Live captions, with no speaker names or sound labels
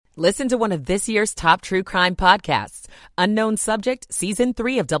Listen to one of this year's top true crime podcasts. Unknown Subject, Season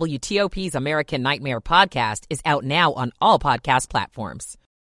 3 of WTOP's American Nightmare podcast is out now on all podcast platforms.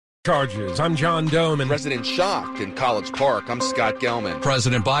 Charges. I'm John Dome. President shocked in College Park. I'm Scott Gelman.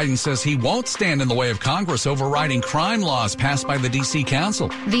 President Biden says he won't stand in the way of Congress overriding crime laws passed by the D.C. Council.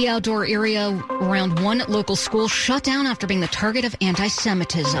 The outdoor area around one local school shut down after being the target of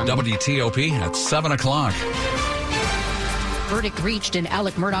anti-Semitism. WTOP at 7 o'clock. Verdict reached in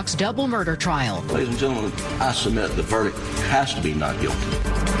Alec Murdaugh's double murder trial. Ladies and gentlemen, I submit the verdict has to be not guilty.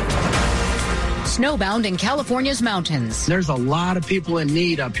 Snowbound in California's mountains. There's a lot of people in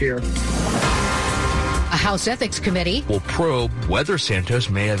need up here. A House Ethics Committee will probe whether Santos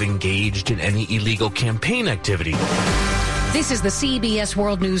may have engaged in any illegal campaign activity. This is the CBS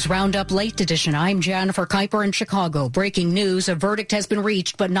World News Roundup Late Edition. I'm Jennifer Kuiper in Chicago. Breaking news, a verdict has been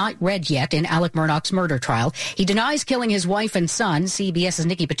reached but not read yet in Alec Murdaugh's murder trial. He denies killing his wife and son. CBS's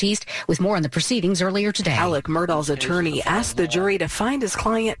Nikki Batiste with more on the proceedings earlier today. Alec Murdaugh's attorney asked the jury to find his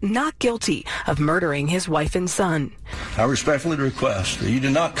client not guilty of murdering his wife and son. I respectfully request that you do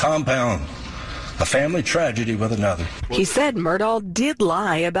not compound a family tragedy with another. He said Murdaugh did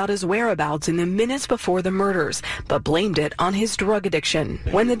lie about his whereabouts in the minutes before the murders, but blamed it on his drug addiction.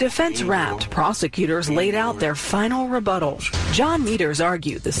 When the defense wrapped, prosecutors laid out their final rebuttal. John Meters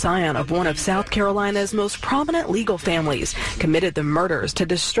argued the scion of one of South Carolina's most prominent legal families committed the murders to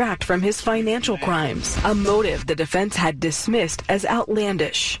distract from his financial crimes, a motive the defense had dismissed as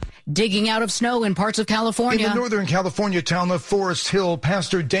outlandish. Digging out of snow in parts of California. In the northern California town of Forest Hill,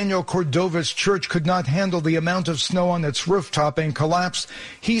 Pastor Daniel Cordova's church could not handle the amount of snow on its rooftop and collapsed.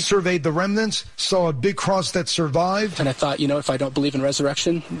 He surveyed the remnants, saw a big cross that survived. And I thought, if I don't believe in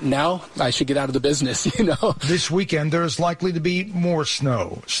resurrection now, I should get out of the business, This weekend, there's likely to be more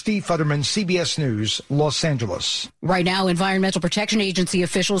snow. Steve Futterman, CBS News, Los Angeles. Right now, Environmental Protection Agency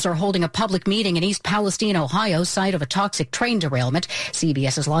officials are holding a public meeting in East Palestine, Ohio, site of a toxic train derailment.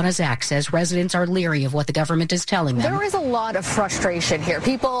 CBS's Lana Zach says residents are leery of what the government is telling them. There is a lot of frustration here.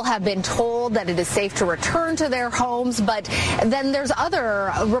 People have been told that it is safe to return to their homes, but then there's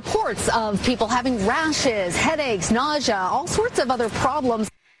other reports of people having rashes, headaches, nausea, all sorts of other problems.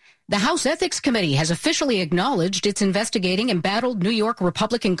 The House Ethics Committee has officially acknowledged it's investigating embattled New York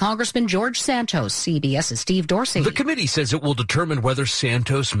Republican Congressman George Santos. CBS's Steve Dorsey. The committee says it will determine whether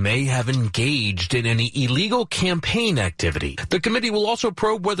Santos may have engaged in any illegal campaign activity. The committee will also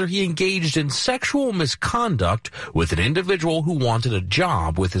probe whether he engaged in sexual misconduct with an individual who wanted a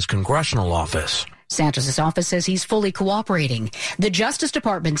job with his congressional office. Santos' office says he's fully cooperating. The Justice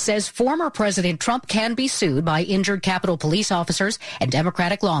Department says former President Trump can be sued by injured Capitol Police officers and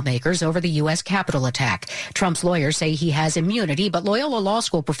Democratic lawmakers over the U.S. Capitol attack. Trump's lawyers say he has immunity, but Loyola Law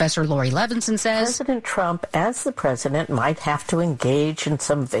School professor Lori Levinson says President Trump, as the president, might have to engage in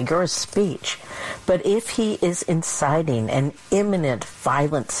some vigorous speech. But if he is inciting an imminent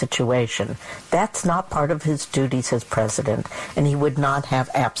violent situation, that's not part of his duties as president, and he would not have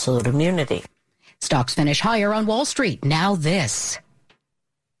absolute immunity. Stocks finish higher on Wall Street. Now this.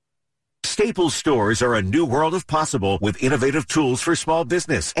 Staples stores are a new world of possible with innovative tools for small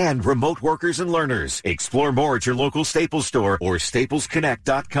business and remote workers and learners. Explore more at your local Staples store or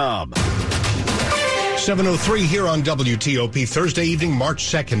staplesconnect.com. 7:03 here on WTOP, Thursday evening, March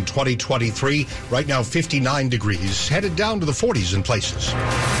 2nd, 2023. Right now, 59 degrees, headed down to the 40s in places.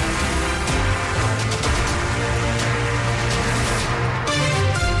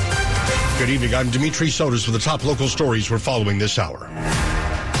 Good evening. I'm Dimitri Sotis with the top local stories we're following this hour.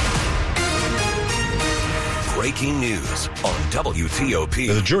 Breaking news on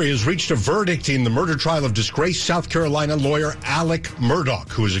WTOP. The jury has reached a verdict in the murder trial of disgraced South Carolina lawyer Alec Murdaugh,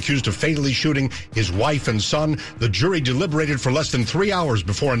 who is accused of fatally shooting his wife and son. The jury deliberated for less than 3 hours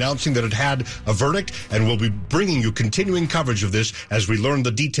before announcing that it had a verdict, and we'll be bringing you continuing coverage of this as we learn the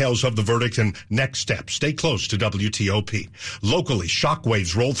details of the verdict and next steps. Stay close to WTOP. Locally,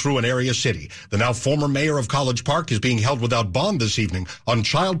 shockwaves roll through an area city. The now former mayor of College Park is being held without bond this evening on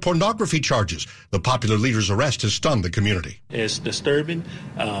child pornography charges. The popular leader's arrest has stunned the community. It's disturbing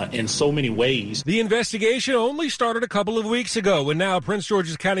in so many ways. The investigation only started a couple of weeks ago, and now Prince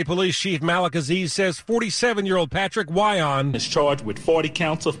George's County Police Chief Malik Aziz says 47-year-old Patrick Wyon is charged with 40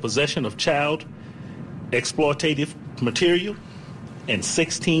 counts of possession of child exploitative material and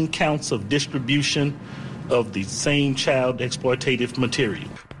 16 counts of distribution of the same child exploitative material.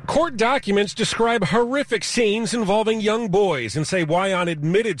 Court documents describe horrific scenes involving young boys and say Wyon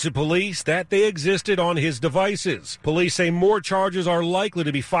admitted to police that they existed on his devices. Police say more charges are likely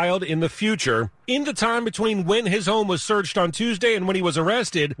to be filed in the future. In the time between when his home was searched on Tuesday and when he was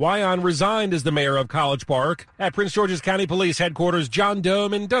arrested, Wyon resigned as the mayor of College Park. At Prince George's County Police Headquarters, John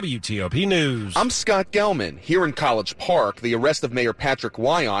Doman, WTOP News. I'm Scott Gelman. Here in College Park, the arrest of Mayor Patrick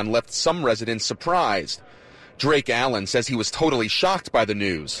Wyon left some residents surprised. Drake Allen says he was totally shocked by the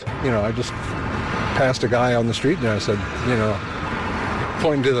news. I just passed a guy on the street and I said,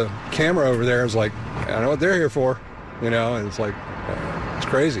 pointing to the camera over there, I was like, I know what they're here for, and it's like, it's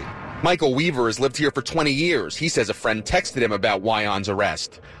crazy. Michael Weaver has lived here for 20 years. He says a friend texted him about Wyon's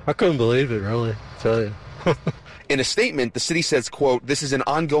arrest. I couldn't believe it, really, I tell you. In a statement, the city says, quote, "This is an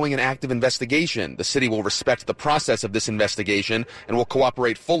ongoing and active investigation. The city will respect the process of this investigation and will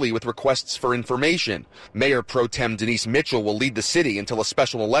cooperate fully with requests for information. Mayor Pro Tem Denise Mitchell will lead the city until a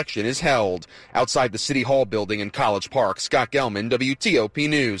special election is held." Outside the City Hall building in College Park, Scott Gelman, WTOP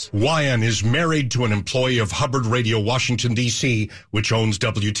News. Wyon is married to an employee of Hubbard Radio Washington, D.C., which owns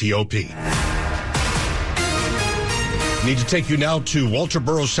WTOP. Need to take you now to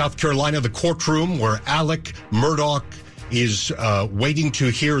Walterboro, South Carolina, the courtroom where Alec Murdaugh is waiting to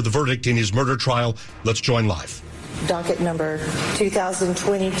hear the verdict in his murder trial. Let's join live. Docket number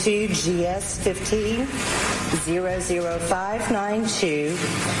 2022 GS 15-00592,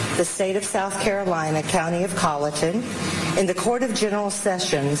 the State of South Carolina, County of Colleton, in the Court of General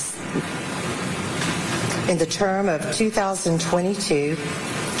Sessions in the term of 2022,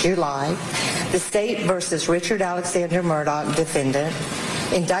 July, the State versus Richard Alexander Murdaugh, defendant.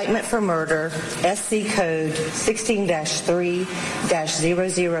 Indictment for murder, SC Code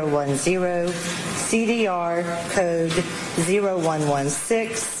 16-3-0010, CDR Code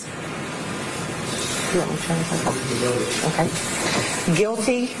 0116. Okay.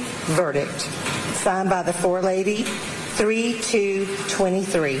 Guilty verdict. Signed by the forelady,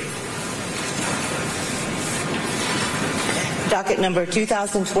 3/2/23. Docket number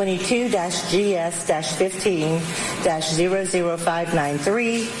 2022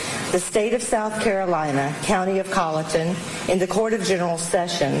 GS-15-00593, the State of South Carolina, County of Colleton, in the Court of General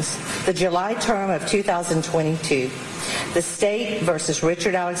Sessions, the July term of 2022. The State versus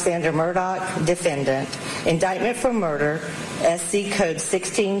Richard Alexander Murdaugh, defendant. Indictment for murder, SC Code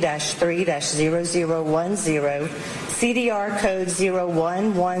 16-3-0010, CDR Code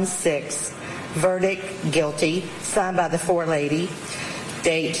 0116. Verdict, guilty, signed by the forelady,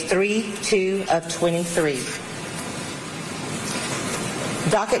 date 3/2/23.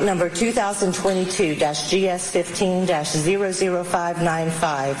 Docket number 2022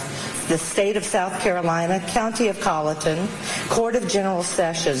 GS-15-00595, the State of South Carolina, County of Colleton, Court of General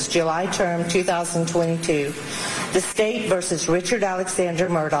Sessions, July term 2022. The State versus Richard Alexander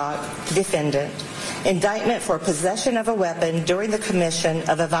Murdaugh, defendant. Indictment for possession of a weapon during the commission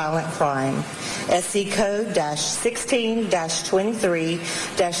of a violent crime. SC Code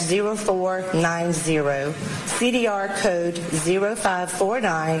 -16-23-0490. CDR Code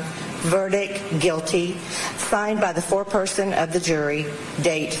 0549. Verdict, guilty. Signed by the foreperson of the jury.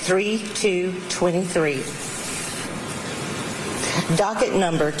 Date 3/2/23. Docket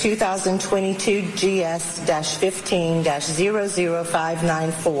number 2022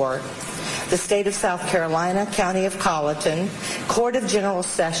 GS-15-00594. The State of South Carolina, County of Colleton, Court of General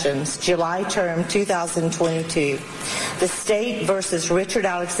Sessions, July term 2022. The State versus Richard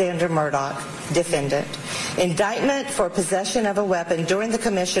Alexander Murdaugh, defendant. Indictment for possession of a weapon during the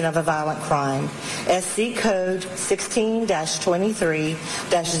commission of a violent crime. SC Code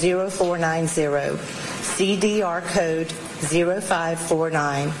 16-23-0490. CDR Code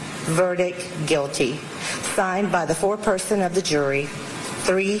 0549. Verdict, guilty. Signed by the foreperson of the jury.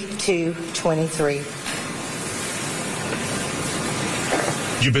 3/2/23.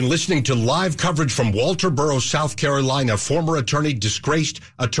 You've been listening to live coverage from Walterboro, South Carolina. Former disgraced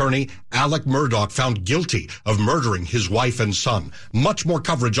attorney Alec Murdaugh found guilty of murdering his wife and son. Much more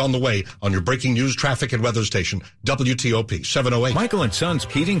coverage on the way on your breaking news, traffic, and weather station, WTOP 708. Michael and Son's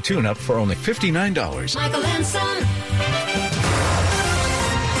heating tune-up for only $59. Michael and Son.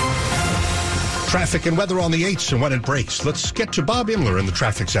 Traffic and weather on the 8s and when it breaks. Let's get to Bob Imler in the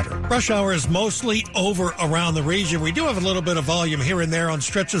traffic center. Rush hour is mostly over around the region. We do have a little bit of volume here and there on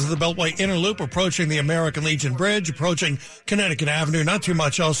stretches of the Beltway Inner Loop, approaching the American Legion Bridge, approaching Connecticut Avenue. Not too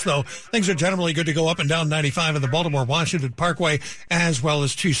much else, though. Things are generally good to go up and down 95 in the Baltimore-Washington Parkway, as well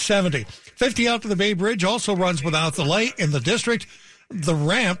as 270. 50 out to the Bay Bridge also runs without delay in the district. The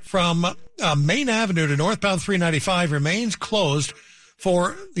ramp from Main Avenue to northbound 395 remains closed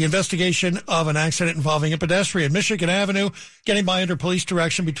for the investigation of an accident involving a pedestrian. Michigan Avenue, getting by under police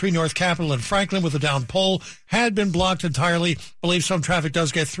direction between North Capitol and Franklin with a down pole, had been blocked entirely. Believe some traffic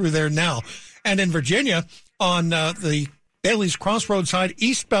does get through there now. And in Virginia, on the Bailey's Crossroad side,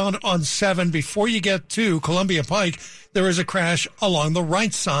 eastbound on 7, before you get to Columbia Pike, there is a crash along the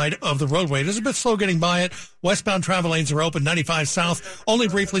right side of the roadway. It is a bit slow getting by it. Westbound travel lanes are open, 95 south, only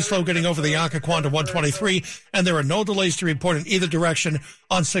briefly slow getting over the Occoquan to 123, and there are no delays to report in either direction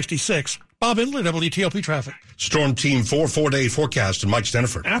on 66. Bob Indler, WTOP Traffic. Storm Team 4-day forecast, and Mike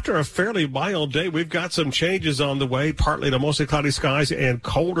Steniford. After a fairly mild day, we've got some changes on the way, partly to mostly cloudy skies and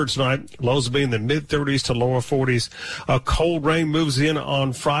colder tonight. Lows will be in the mid-30s to lower 40s. A cold rain moves in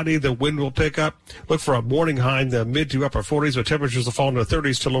on Friday. The wind will pick up. Look for a morning high in the mid to upper 40s, but temperatures will fall into the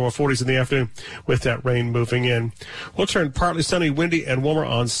 30s to lower 40s in the afternoon with that rain moving in. We'll turn partly sunny, windy, and warmer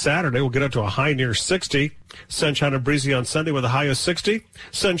on Saturday. We'll get up to a high near 60. Sunshine and breezy on Sunday with a high of 60.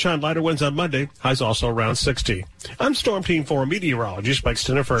 Sunshine, lighter winds on Monday. Highs also around 60. I'm Storm Team 4 meteorologist Mike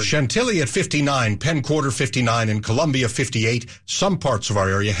Steniford. Chantilly at 59, Penn Quarter 59, and Columbia 58. Some parts of our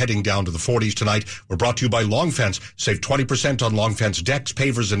area heading down to the 40s tonight. We're brought to you by Long Fence. Save 20% on Long Fence decks,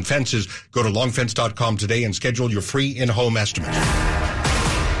 pavers, and fences. Go to longfence.com today and schedule your free in-home estimate.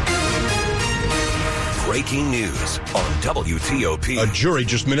 Breaking news on WTOP. A jury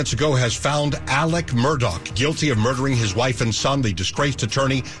just minutes ago has found Alec Murdaugh guilty of murdering his wife and son. The disgraced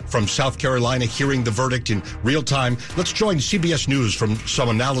attorney from South Carolina hearing the verdict in real time. Let's join CBS News from some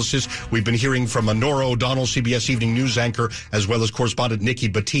analysis. We've been hearing from Nora O'Donnell, CBS Evening News anchor, as well as correspondent Nikki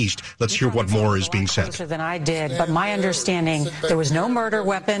Batiste. Let's hear what more is being said. Closer than I did, but my understanding, there was no murder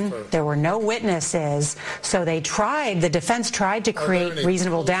weapon, there were no witnesses, so the defense tried to create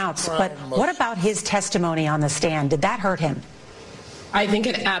reasonable doubts. But what about his testimony on the stand? Did that hurt him? I think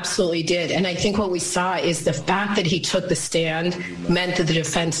it absolutely did. And I think what we saw is the fact that he took the stand meant that the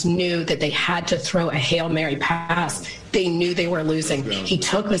defense knew that they had to throw a Hail Mary pass. They knew they were losing. He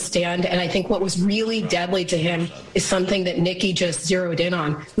took the stand, and I think what was really deadly to him is something that Nikki just zeroed in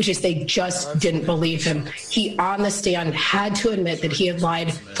on, which is they just didn't believe him. He, on the stand, had to admit that he had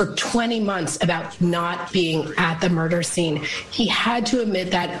lied for 20 months about not being at the murder scene. He had to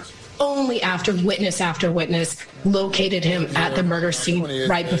admit that only after witness located him at the murder scene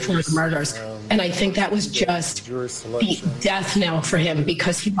right before the murders. And I think that was just the death knell for him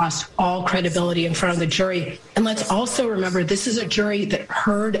because he lost all credibility in front of the jury. And let's also remember, this is a jury that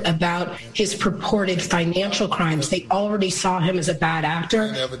heard about his purported financial crimes. They already saw him as a bad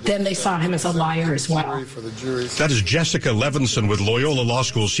actor. Then they saw him as a liar as well. That is Jessica Levinson with Loyola Law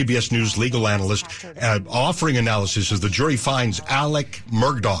School, CBS News legal analyst, offering analysis as the jury finds Alec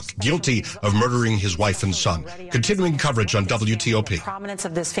Murdaugh guilty of murdering his wife and son. Continuing coverage on WTOP. The prominence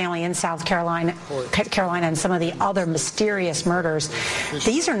of this family in South Carolina and some of the other mysterious murders.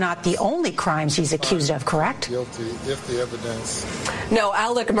 These are not the only crimes he's accused of, correct? Guilty if the evidence. No,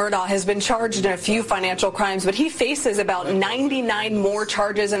 Alec Murdaugh has been charged in a few financial crimes, but he faces about 99 more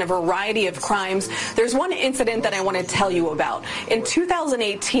charges in a variety of crimes. There's one incident that I want to tell you about. In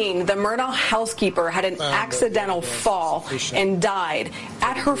 2018, the Murdaugh housekeeper had an accidental fall and died.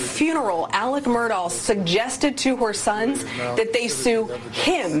 At her funeral, Alec Murdaugh suggested to her sons that they sue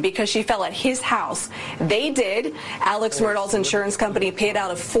him because she fell at his house. They did. Alec Murdaugh's insurance company paid out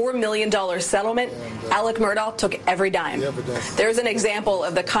a $4 million settlement. Alec Murdaugh took every dime. There's an example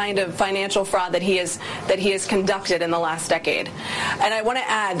of the kind of financial fraud that he has conducted in the last decade. And I want to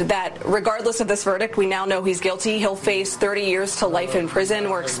add that regardless of this verdict, we now know he's guilty. He'll face 30 years to life in prison.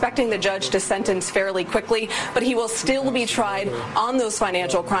 We're expecting the judge to sentence fairly quickly, but he will still be tried on those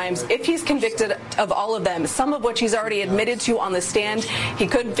financial crimes. If he's convicted of all of them, some of which he's already admitted to on the stand, he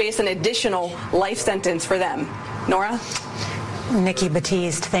could face an additional life sentence for them. Nora? Nikki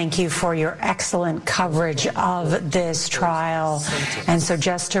Batiste, thank you for your excellent coverage of this trial. And so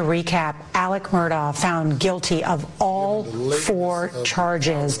just to recap, Alec Murdaugh found guilty of all 4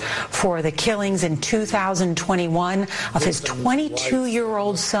 charges for the killings in 2021 of his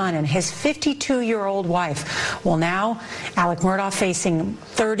 22-year-old son and his 52-year-old wife. Well, now Alec Murdaugh facing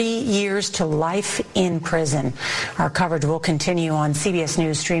 30 years to life in prison. Our coverage will continue on CBS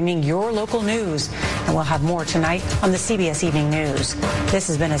News, streaming your local news. And we'll have more tonight on the CBS Evening News. This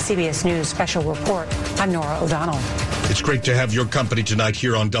has been a CBS News special report. I'm Nora O'Donnell. It's great to have your company tonight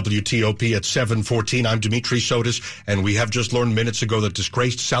here on WTOP at 7:14. I'm Dimitri Sotis, and we have just learned minutes ago that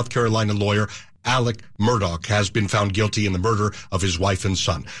disgraced South Carolina lawyer Alec Murdaugh has been found guilty in the murder of his wife and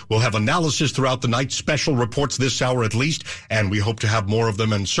son. We'll have analysis throughout the night, special reports this hour at least, and we hope to have more of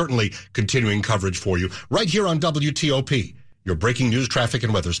them and certainly continuing coverage for you right here on WTOP, your breaking news, traffic,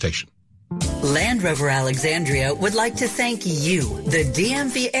 and weather station. Land Rover Alexandria would like to thank you, the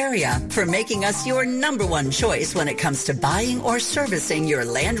DMV area, for making us your number one choice when it comes to buying or servicing your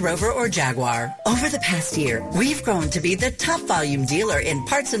Land Rover or Jaguar. Over the past year, we've grown to be the top volume dealer in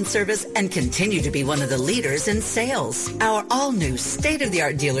parts and service and continue to be one of the leaders in sales. Our all-new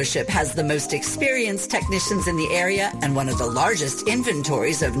state-of-the-art dealership has the most experienced technicians in the area and one of the largest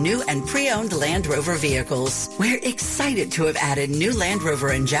inventories of new and pre-owned Land Rover vehicles. We're excited to have added new Land Rover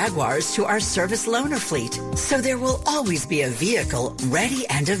and Jaguars to our service loaner fleet, so there will always be a vehicle ready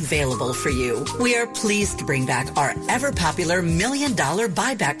and available for you. We are pleased to bring back our ever-popular $1 million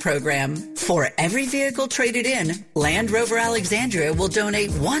buyback program. For every vehicle traded in, Land Rover Alexandria will donate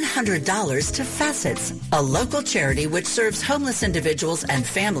 $100 to Facets, a local charity which serves homeless individuals and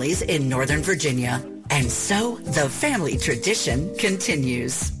families in Northern Virginia. And so, the family tradition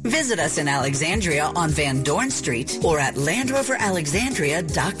continues. Visit us in Alexandria on Van Dorn Street or at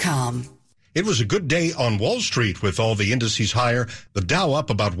LandRoverAlexandria.com. It was a good day on Wall Street with all the indices higher. The Dow up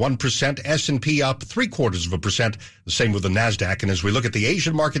about 1%, S&P up 0.75%, the same with the NASDAQ. And as we look at the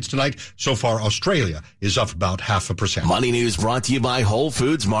Asian markets tonight, so far Australia is up about 0.5%. Money News brought to you by Whole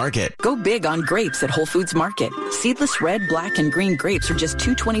Foods Market. Go big on grapes at Whole Foods Market. Seedless red, black, and green grapes are just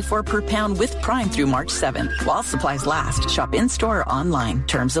 $2.24 per pound with Prime through March 7th. While supplies last, shop in-store or online.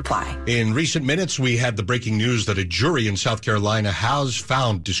 Terms apply. In recent minutes, we had the breaking news that a jury in South Carolina has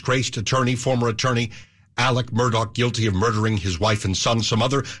found disgraced former attorney Alec Murdaugh guilty of murdering his wife and son. Some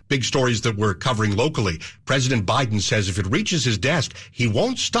other big stories that we're covering locally. President Biden says if it reaches his desk, he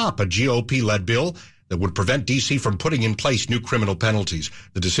won't stop a GOP-led bill that would prevent D.C. from putting in place new criminal penalties.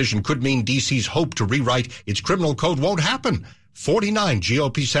 The decision could mean D.C.'s hope to rewrite its criminal code won't happen. 49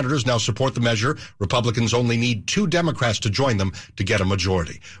 GOP senators now support the measure. Republicans only need 2 Democrats to join them to get a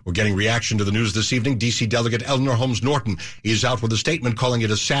majority. We're getting reaction to the news this evening. D.C. Delegate Eleanor Holmes Norton is out with a statement calling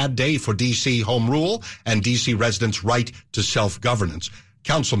it a sad day for D.C. home rule and D.C. residents' right to self-governance.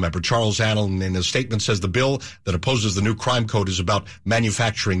 Councilmember Charles Allen in a statement says the bill that opposes the new crime code is about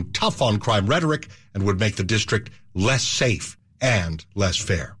manufacturing tough-on-crime rhetoric and would make the district less safe and less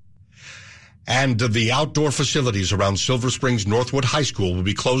fair. And the outdoor facilities around Silver Springs Northwood High School will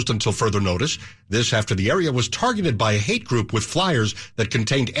be closed until further notice. This after the area was targeted by a hate group with flyers that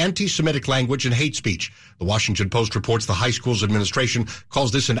contained anti-Semitic language and hate speech. The Washington Post reports the high school's administration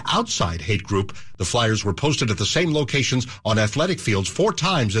calls this an outside hate group. The flyers were posted at the same locations on athletic fields 4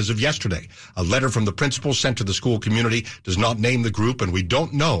 times as of yesterday. A letter from the principal sent to the school community does not name the group, and we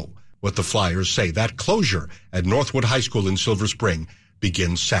don't know what the flyers say. That closure at Northwood High School in Silver Spring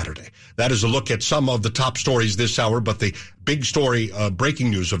begins Saturday. That is a look at some of the top stories this hour, but the big story, breaking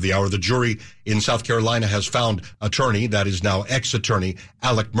news of the hour, the jury in South Carolina has found attorney, that is now ex-attorney,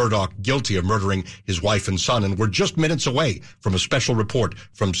 Alec Murdaugh guilty of murdering his wife and son. And we're just minutes away from a special report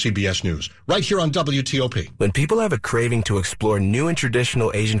from CBS News, right here on WTOP. When people have a craving to explore new and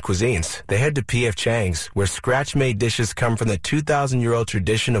traditional Asian cuisines, they head to P.F. Chang's, where scratch-made dishes come from the 2,000-year-old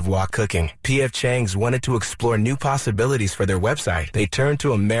tradition of wok cooking. P.F. Chang's wanted to explore new possibilities for their website. They turned to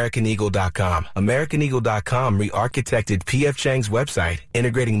AmericanEagle.com. AmericanEagle.com re-architected P.F. Chang's website,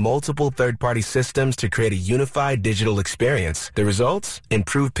 integrating multiple third-party systems to create a unified digital experience. The results?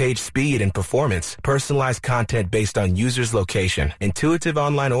 Improved page speed and performance, personalized content based on users' location, intuitive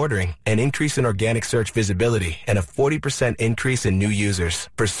online ordering, an increase in organic search visibility, and a 40% increase in new users.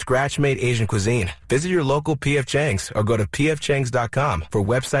 For scratch-made Asian cuisine, visit your local P.F. Chang's or go to pfchangs.com for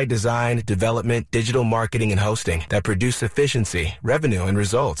website design, development, digital marketing, and hosting that produce efficiency, revenue, and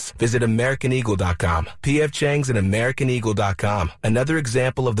results. Visit AmericanEagle.com. P.F. Chang's and AmericanEagle.com. Another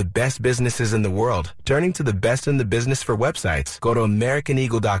example of the best businesses in the world, turning to the best in the business for websites. Go to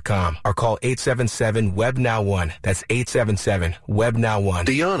AmericanEagle.com or call 877-WEB-NOW1. That's 877-WEB-NOW1.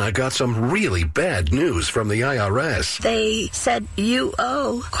 Deanna got some really bad news from the IRS. They said, you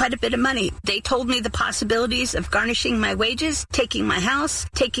owe quite a bit of money. They told me the possibilities of garnishing my wages, taking my house,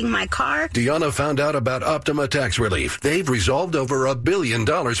 taking my car. Deanna found out about Optima Tax Relief. They've resolved over $1 billion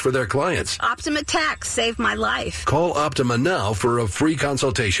for their clients. Optima Tax saved my life. Call Optima now for a free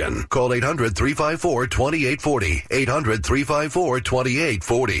consultation. Call 800-354-2840.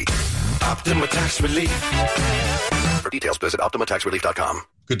 800-354-2840. Optima Tax Relief. For details, visit OptimaTaxRelief.com.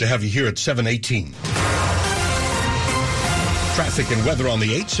 Good to have you here at 7:18. Traffic and weather on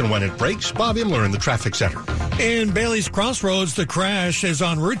the 8s and when it breaks. Bob Imler in the traffic center. In Bailey's Crossroads, the crash is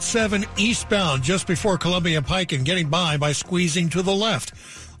on Route 7 eastbound just before Columbia Pike and getting by squeezing to the left.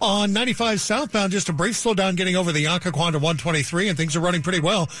 On 95 southbound, just a brief slowdown getting over the Occoquan to 123, and things are running pretty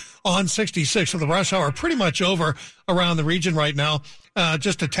well on 66. So the rush hour pretty much over around the region right now.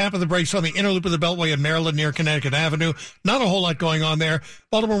 Just a tap of the brakes on the inner loop of the Beltway in Maryland near Connecticut Avenue. Not a whole lot going on there.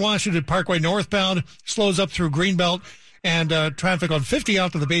 Baltimore-Washington Parkway northbound slows up through Greenbelt, and traffic on 50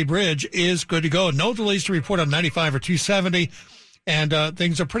 out to the Bay Bridge is good to go. No delays to report on 95 or 270. And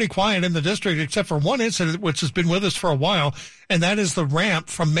things are pretty quiet in the district, except for one incident which has been with us for a while, and that is the ramp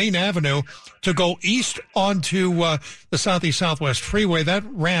from Main Avenue to go east onto the Southeast-Southwest Freeway. That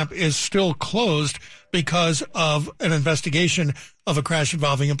ramp is still closed because of an investigation of a crash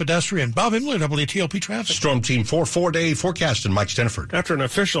involving a pedestrian. Bob Imler, WTOP Traffic. Storm Team 4-4-day forecast and Mike Steniford. After an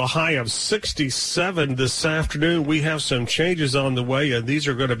official high of 67 this afternoon, we have some changes on the way, and these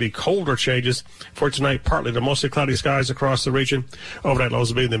are going to be colder changes for tonight. Partly to mostly cloudy skies across the region. Overnight lows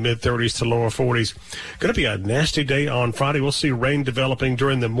will be in the mid-30s to lower 40s. Going to be a nasty day on Friday. We'll see rain developing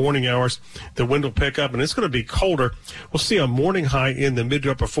during the morning hours. The wind will pick up, and it's going to be colder. We'll see a morning high in the mid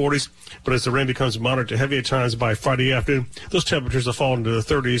to upper 40s, but as the rain becomes moderate to heavy at times by Friday afternoon, those temperatures will fall into the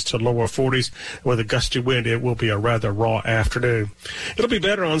 30s to lower 40s. With a gusty wind, it will be a rather raw afternoon. It'll be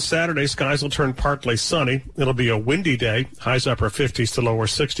better on Saturday. Skies will turn partly sunny. It'll be a windy day. Highs upper 50s to lower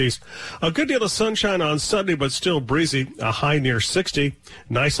 60s. A good deal of sunshine on Sunday, but still breezy. A high near 60.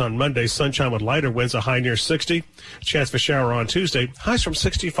 Nice on Monday. Sunshine with lighter winds. A high near 60. Chance for shower on Tuesday. Highs from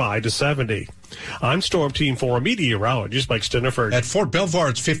 65 to 70. I'm Storm Team 4 meteorologist Mike Steniford. At Fort Belvoir,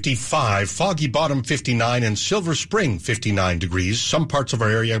 it's 55. Foggy Bottom, 59. And Silver Spring, 59 degrees. Some parts of our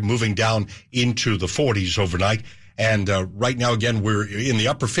area moving down into the 40s overnight. And right now, again, we're in the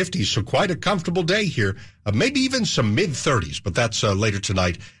upper 50s, so quite a comfortable day here. Maybe even some mid-30s, but that's later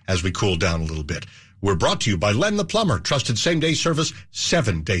tonight as we cool down a little bit. We're brought to you by Len the Plumber. Trusted same-day service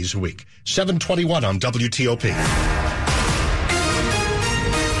 7 days a week. 7:21 on WTOP.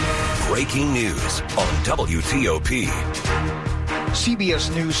 Breaking news on WTOP.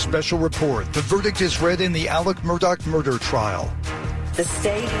 CBS News special report. The verdict is read in the Alec Murdaugh murder trial. The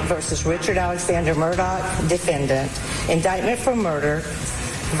State versus Richard Alexander Murdaugh, defendant. Indictment for murder.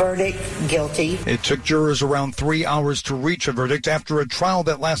 Verdict, guilty. It took jurors around 3 hours to reach a verdict after a trial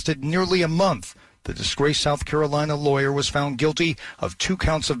that lasted nearly a month. The disgraced South Carolina lawyer was found guilty of 2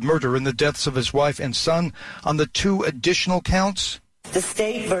 counts of murder in the deaths of his wife and son. On the 2 additional counts, The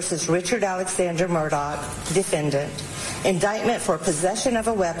State versus Richard Alexander Murdaugh, defendant. Indictment for possession of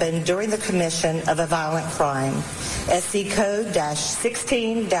a weapon during the commission of a violent crime. SC Code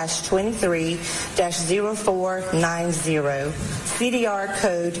 -16-23-0490. CDR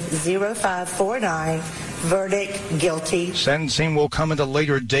Code 0549. Verdict, guilty. Sentencing will come at a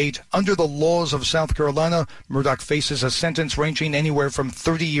later date. Under the laws of South Carolina, Murdaugh faces a sentence ranging anywhere from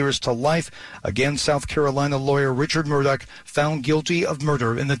 30 years to life. Again, South Carolina lawyer Richard Murdaugh found guilty of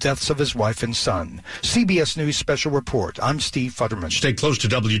murder in the deaths of his wife and son. CBS News Special Report. I'm Steve Futterman. Stay close to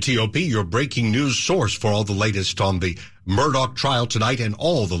WTOP, your breaking news source for all the latest on the Murdaugh trial tonight, and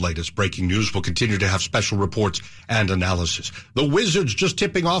all the latest breaking news. Will continue to have special reports and analysis. The Wizards just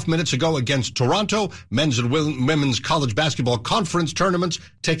tipping off minutes ago against Toronto. Men's and women's college basketball conference tournaments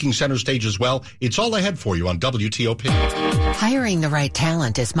taking center stage as well. It's all ahead for you on WTOP. Hiring the right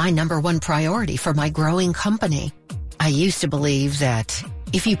talent is my #1 priority for my growing company. I used to believe that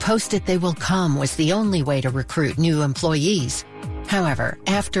if you post it, they will come was the only way to recruit new employees. However,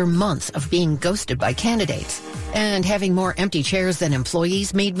 after months of being ghosted by candidates and having more empty chairs than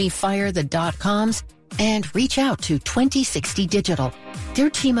employees made me fire the .coms and reach out to 2060 Digital. Their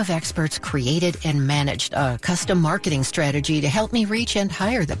team of experts created and managed a custom marketing strategy to help me reach and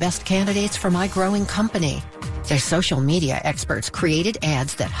hire the best candidates for my growing company. Their social media experts created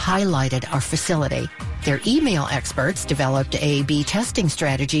ads that highlighted our facility. Their email experts developed A/B testing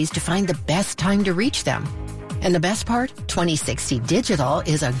strategies to find the best time to reach them. And the best part, 2060 Digital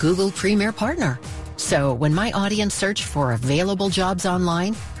is a Google Premier Partner. So when my audience searched for available jobs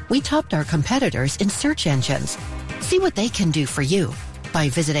online, we topped our competitors in search engines. See what they can do for you by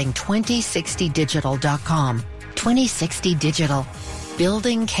visiting 2060digital.com. 2060 Digital.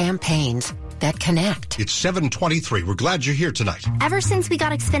 Building campaigns that connect. It's 7:23. We're glad you're here tonight. Ever since we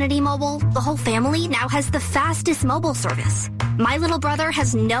got Xfinity Mobile, the whole family now has the fastest mobile service. My little brother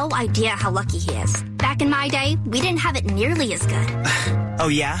has no idea how lucky he is. Back in my day, we didn't have it nearly as good. Oh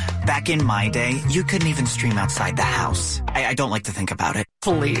yeah? Back in my day, you couldn't even stream outside the house. I don't like to think about it.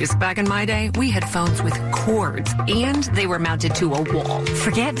 Please, back in my day, we had phones with cords, and they were mounted to a wall.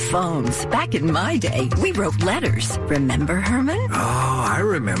 Forget phones. Back in my day, we wrote letters. Remember, Herman? Oh, I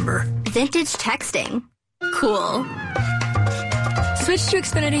remember. Vintage texting. Cool. Switch to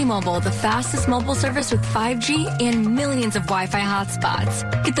Xfinity Mobile, the fastest mobile service with 5G and millions of Wi-Fi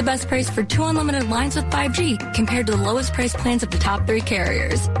hotspots. Get the best price for 2 unlimited lines with 5G compared to the lowest price plans of the top 3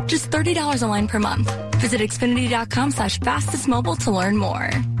 carriers. Just $30 a line per month. Visit Xfinity.com/fastestmobile to learn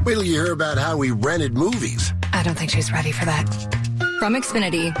more. Wait till you hear about how we rented movies. I don't think she's ready for that. From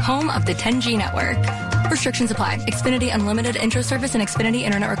Xfinity, home of the 10G network. Restrictions apply. Xfinity Unlimited intro service and Xfinity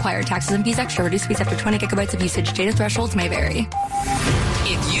Internet required. Taxes and fees extra. Reduced fees after 20 gigabytes of usage. Data thresholds may vary.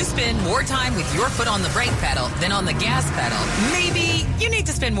 If you spend more time with your foot on the brake pedal than on the gas pedal, maybe you need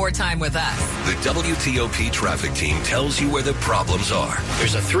to spend more time with us. The WTOP traffic team tells you where the problems are.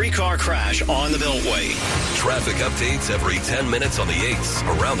 There's a 3-car crash on the Beltway. Traffic updates every 10 minutes on the 8s,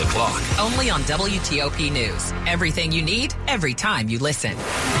 around the clock. Only on WTOP News. Everything you need, every time you listen.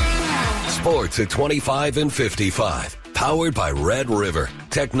 Sports at 25 and 55. Powered by Red River.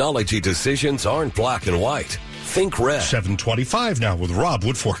 Technology decisions aren't black and white. Think red. 7:25 now with Rob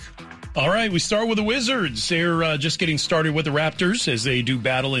Woodfork. All right, we start with the Wizards. They're just getting started with the Raptors as they do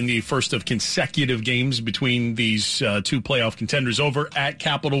battle in the first of consecutive games between these 2 playoff contenders over at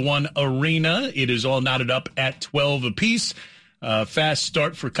Capital One Arena. It is all knotted up at 12 apiece. Fast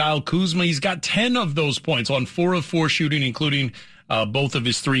start for Kyle Kuzma. He's got 10 of those points on 4 of 4 shooting, including both of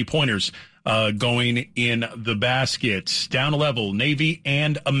his 3-pointers. Going in the baskets. Down a level, Navy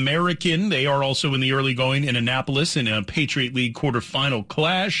and American. They are also in the early going in Annapolis in a Patriot League quarterfinal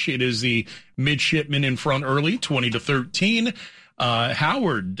clash. It is the midshipmen in front early, 20-13.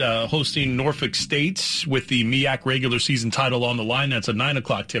 Howard hosting Norfolk State with the MEAC regular season title on the line. That's a 9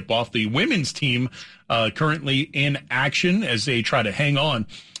 o'clock tip-off. The women's team currently in action as they try to hang on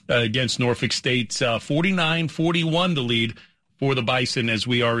against Norfolk State. 49-41 the lead for the Bison as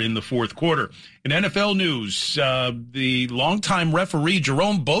we are in the fourth quarter. In NFL news, the longtime referee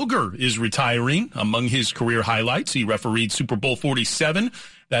Jerome Boger is retiring. Among his career highlights, he refereed Super Bowl 47,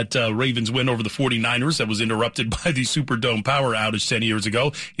 that Ravens win over the 49ers that was interrupted by the Superdome power outage 10 years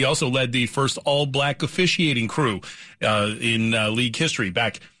ago. He also led the first all-black officiating crew in league history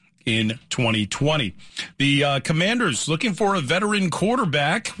back in 2020. The Commanders looking for a veteran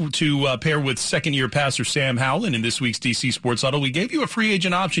quarterback to pair with second-year passer Sam Howell. And in this week's DC Sports Huddle, we gave you a free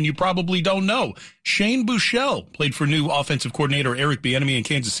agent option you probably don't know. Shane Buechele played for new offensive coordinator Eric Bieniemy in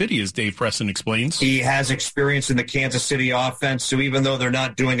Kansas City, as Dave Preston explains. He has experience in the Kansas City offense, so even though they're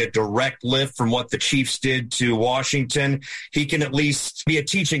not doing a direct lift from what the Chiefs did to Washington, he can at least be a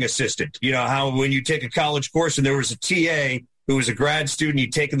teaching assistant. You know how when you take a college course and there was a TA who was a grad student,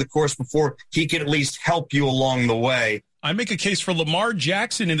 you'd taken the course before, he can at least help you along the way. I make a case for Lamar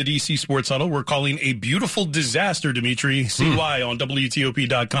Jackson in the DC Sports Huddle. We're calling a beautiful disaster, Dimitri. See why on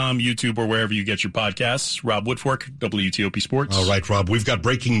WTOP.com, YouTube, or wherever you get your podcasts. Rob Woodfork, WTOP Sports. All right, Rob, we've got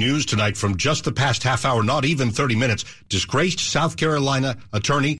breaking news tonight from just the past half hour, not even 30 minutes. Disgraced South Carolina attorney